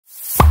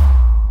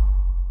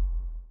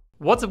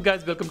What's up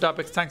guys, welcome to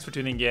Apex, thanks for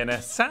tuning in.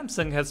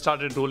 Samsung has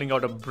started rolling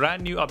out a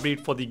brand new update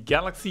for the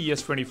Galaxy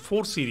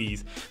S24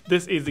 series.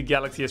 This is the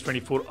Galaxy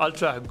S24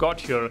 Ultra I have got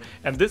here,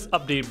 and this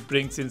update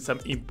brings in some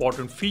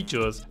important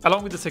features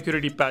along with the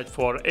security patch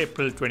for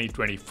April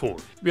 2024.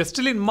 We are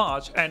still in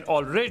March and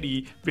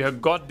already we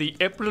have got the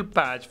April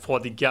patch for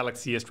the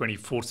Galaxy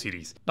S24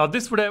 series. Now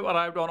this would have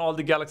arrived on all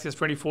the Galaxy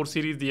S24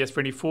 series, the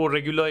S24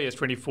 regular,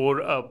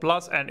 S24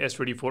 Plus and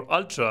S24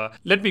 Ultra.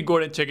 Let me go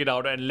ahead and check it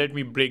out and let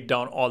me break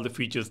down all the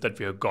features that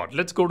we have got.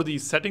 Let's go to the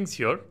settings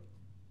here.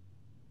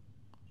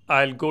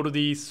 I'll go to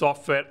the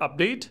software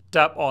update,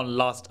 tap on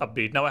last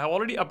update. Now I have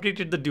already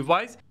updated the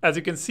device. As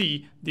you can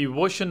see, the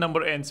version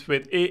number ends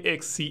with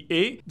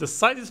AXCA. The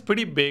size is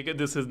pretty big.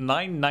 This is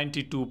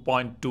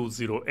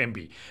 992.20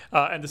 MB.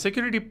 And the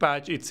security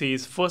patch, it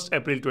says 1st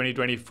April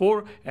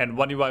 2024 and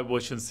One UI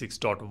version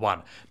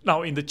 6.1.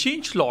 Now in the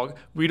changelog,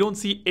 we don't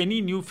see any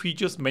new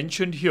features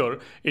mentioned here.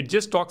 It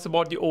just talks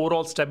about the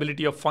overall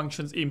stability of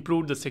functions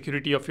improved, the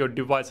security of your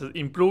devices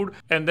improved,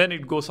 and then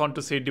it goes on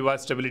to say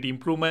device stability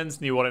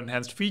improvements, new or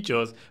enhanced features,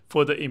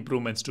 further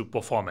improvements to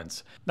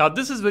performance. Now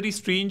this is very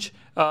strange,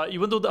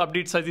 even though the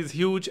update size is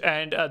huge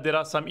and there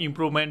are some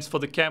improvements for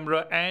the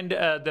camera and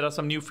there are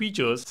some new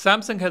features.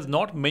 Samsung has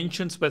not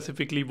mentioned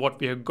specifically what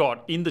we have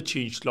got in the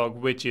changelog,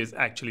 which is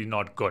actually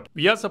not good.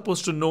 We are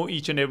supposed to know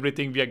each and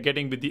everything we are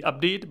getting with the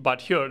update, but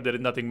here there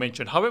is nothing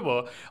mentioned.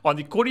 However, on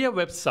the Korea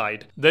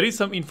website, there is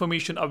some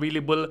information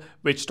available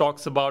which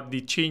talks about the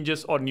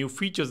changes or new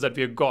features that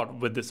we have got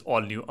with this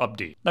all new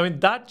update. Now in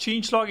that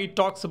changelog, it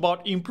talks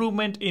about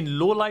improvement in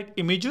low light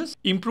images,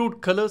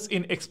 improved colors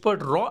in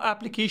expert raw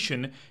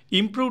application,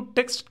 improved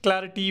text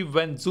clarity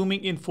when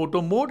zooming in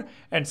photo mode,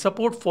 and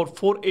support for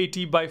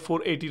 480 by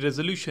 480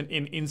 resolution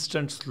in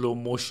instant slow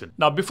motion.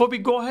 Now before we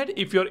go ahead,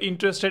 if you're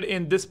interested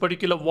in this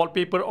particular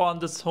wallpaper on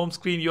this home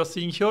screen you're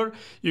seeing here,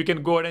 you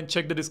can go ahead and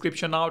check the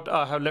description out.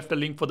 I have left a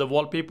link for the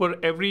wallpaper.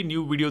 Every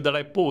new video that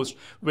I post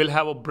will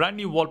have a brand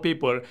new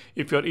wallpaper.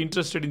 If you're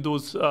interested in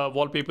those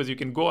wallpapers, you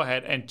can go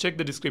ahead and check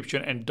the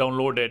description and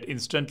download it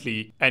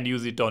instantly and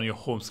use it on your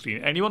home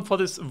screen. And even for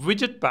this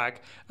widget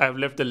pack, I have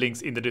left the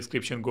links in the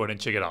description. Go ahead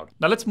and check it out.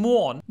 Now let's move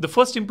on. The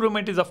first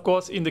improvement is of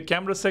course in the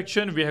camera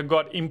section. We have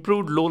got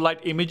improved low light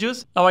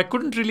images. Now I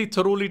couldn't really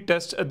thoroughly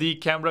test the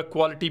camera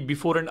quality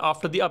before and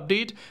after the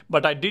update,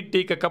 but I did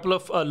take a couple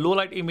of low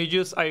light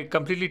images. I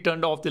completely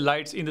turned off the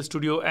lights in the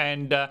studio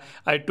and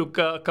I took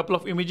a couple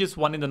of images,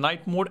 one in the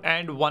night mode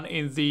and one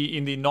in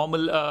the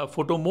normal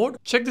photo mode.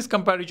 Check this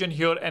comparison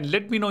here and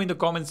let me know in the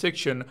comment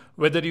section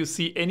whether you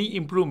see any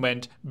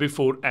improvement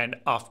before and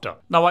after.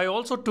 Now I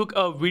also took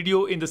a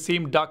video in the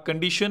same dark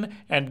condition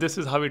and this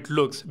is how it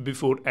looks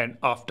before and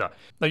after.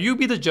 Now you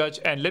be the judge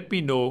and let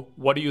me know,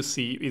 what do you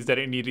see? Is there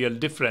any real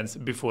difference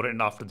before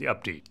and after the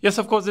update? Yes,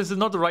 of course this is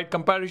not the right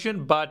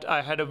comparison, but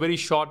I had a very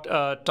short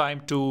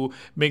time to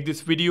make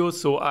this video,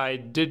 so I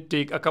did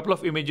take a couple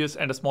of images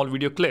and a small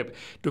video clip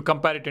to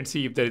compare it and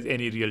see if there is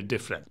any real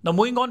difference. Now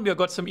moving on, we have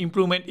got some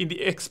improvement in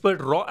the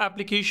expert raw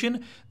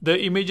application.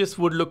 The images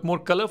would look more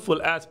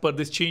colorful as per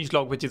this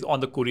changelog which is on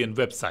the Korean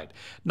website.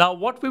 Now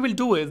what we will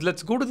do is,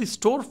 let's go to the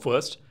store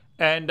first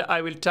and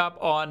I will tap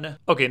on,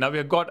 okay, now we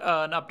have got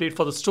an update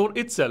for the store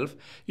itself.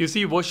 You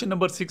see version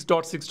number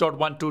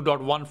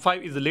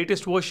 6.6.12.15 is the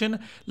latest version.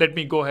 Let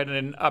me go ahead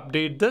and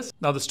update this.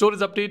 Now the store is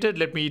updated.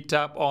 Let me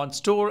tap on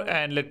store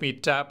and let me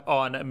tap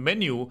on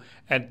menu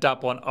and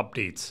tap on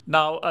updates.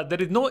 Now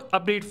there is no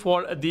update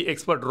for the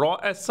expert raw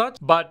as such,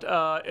 but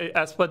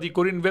as per the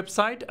Korean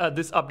website,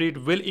 this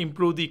update will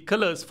improve the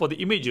colors for the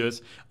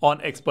images on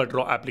expert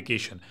raw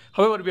application.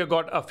 However, we have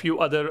got a few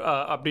other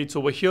updates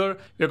over here.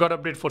 We have got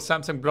update for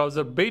Samsung browser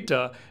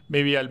beta.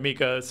 Maybe I'll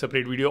make a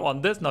separate video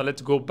on this. Now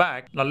let's go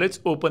back. Now let's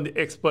open the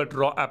expert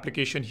raw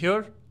application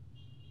here.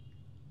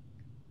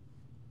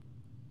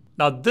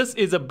 Now this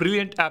is a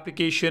brilliant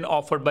application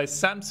offered by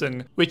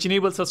Samsung which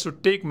enables us to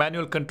take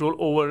manual control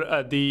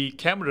over the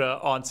camera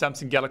on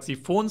Samsung Galaxy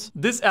phones.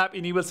 This app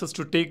enables us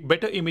to take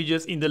better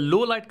images in the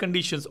low light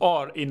conditions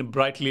or in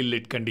brightly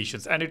lit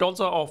conditions, and it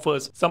also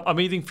offers some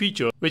amazing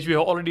features which we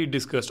have already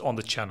discussed on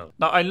the channel.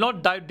 Now I'll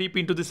not dive deep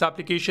into this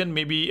application.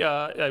 Maybe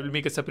I will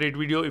make a separate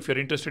video. If you're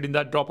interested in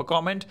that, drop a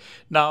comment.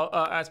 Now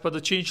as per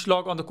the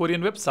changelog on the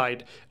Korean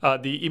website,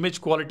 the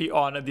image quality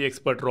on the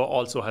expert raw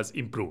also has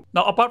improved.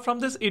 Now apart from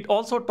this, it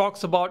also talks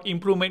about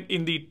improvement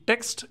in the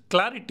text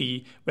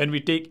clarity when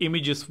we take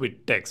images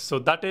with text. So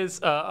that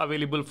is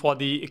available for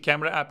the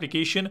camera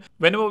application.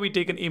 Whenever we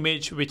take an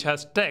image which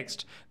has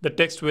text, the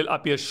text will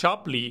appear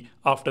sharply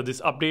after this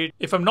update.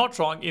 If I'm not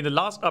wrong, in the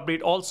last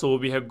update also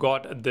we have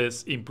got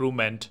this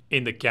improvement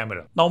in the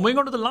camera. Now moving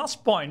on to the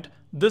last point,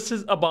 this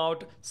is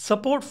about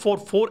support for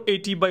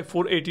 480 by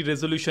 480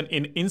 resolution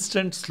in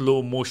instant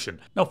slow motion.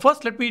 Now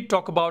first let me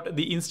talk about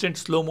the instant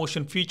slow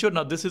motion feature.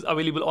 Now this is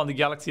available on the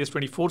Galaxy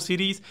S24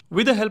 series.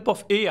 With the help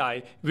of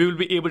AI, we will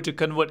be able to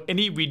convert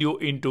any video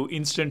into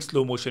instant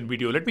slow motion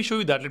video. Let me show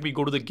you that. Let me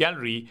go to the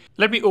gallery.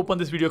 Let me open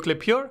this video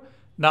clip here.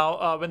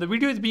 Now, when the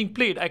video is being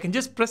played, I can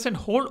just press and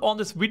hold on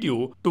this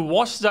video to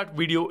watch that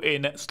video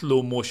in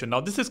slow motion.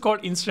 Now, this is called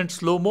instant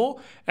slow-mo,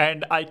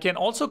 and I can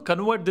also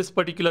convert this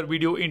particular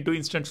video into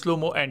instant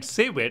slow-mo and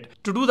save it.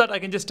 To do that, I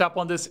can just tap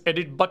on this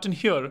edit button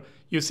here.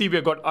 You see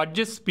we've got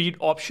adjust speed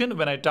option.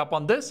 When I tap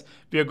on this,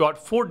 we've got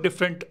 4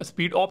 different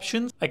speed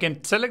options. I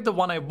can select the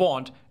one I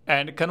want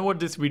and convert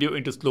this video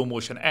into slow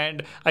motion,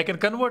 and I can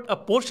convert a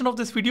portion of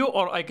this video,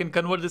 or I can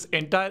convert this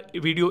entire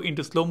video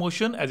into slow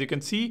motion. As you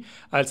can see,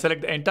 I'll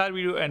select the entire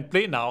video and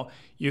play now.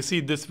 You see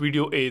this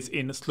video is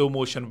in slow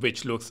motion,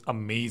 which looks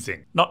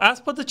amazing. Now, as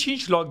per the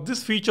changelog,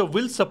 this feature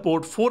will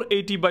support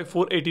 480 by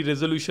 480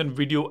 resolution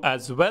video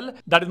as well.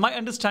 That is my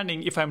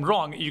understanding. If I'm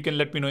wrong, you can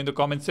let me know in the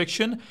comment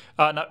section.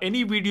 Now,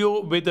 any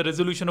video with a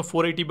resolution of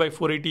 480 by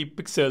 480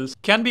 pixels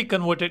can be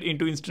converted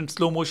into instant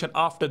slow motion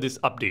after this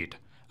update.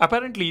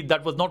 Apparently,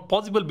 that was not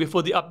possible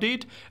before the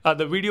update.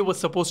 The video was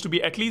supposed to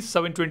be at least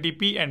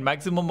 720p and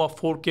maximum of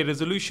 4K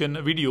resolution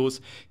videos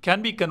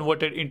can be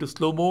converted into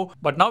slow-mo.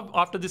 But now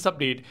after this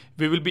update,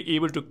 we will be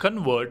able to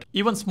convert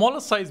even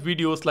smaller size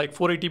videos like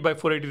 480 by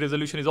 480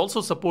 resolution is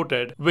also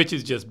supported, which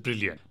is just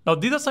brilliant. Now,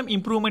 these are some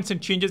improvements and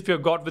changes we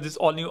have got with this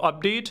all new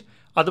update.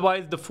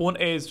 Otherwise, the phone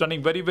is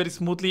running very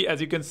smoothly.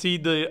 As you can see,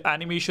 the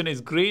animation is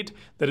great.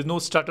 There is no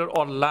stutter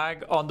or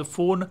lag on the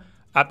phone.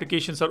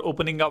 Applications are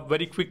opening up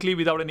very quickly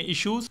without any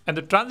issues, and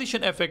the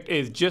transition effect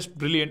is just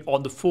brilliant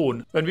on the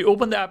phone. When we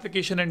open the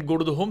application and go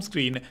to the home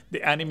screen,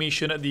 the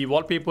animation, the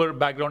wallpaper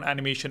background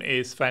animation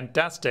is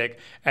fantastic,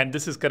 and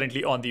this is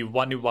currently on the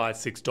One UI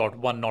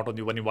 6.1, not on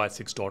the One UI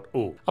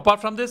 6.0.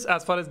 Apart from this,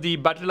 as far as the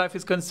battery life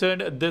is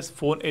concerned, this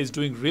phone is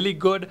doing really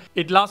good.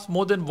 It lasts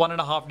more than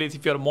 1.5 days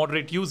if you're a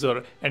moderate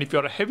user, and if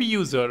you're a heavy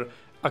user,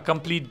 a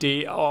complete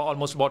day or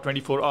almost about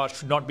 24 hours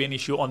should not be an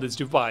issue on this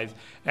device.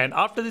 And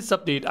after this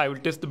update, I will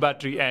test the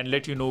battery and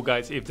let you know,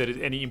 guys, if there is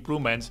any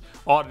improvements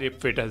or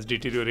if it has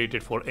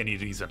deteriorated for any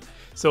reason.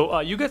 So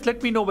you guys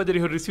let me know whether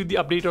you have received the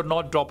update or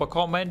not. Drop a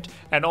comment,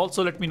 and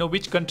also let me know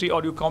which country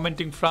are you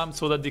commenting from,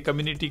 so that the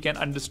community can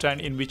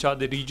understand in which are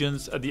the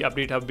regions the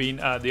update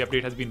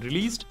has been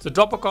released. So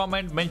drop a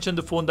comment, mention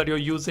the phone that you're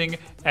using,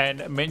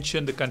 and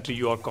mention the country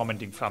you are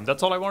commenting from.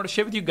 That's all I want to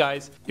share with you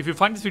guys. If you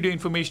find this video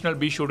informational,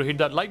 be sure to hit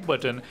that like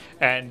button,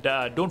 and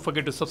don't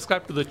forget to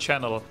subscribe to the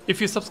channel. If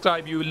you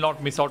subscribe, you will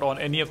not miss out on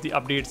any of the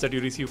updates that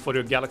you receive for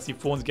your Galaxy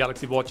phones,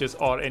 Galaxy watches,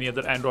 or any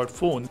other Android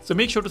phone. So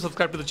make sure to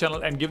subscribe to the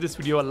channel and give this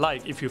video a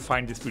like if you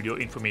find this video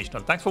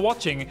informational. Thanks for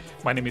watching.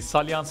 My name is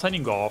Salyan,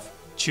 signing off.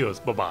 Cheers.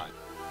 Bye-bye.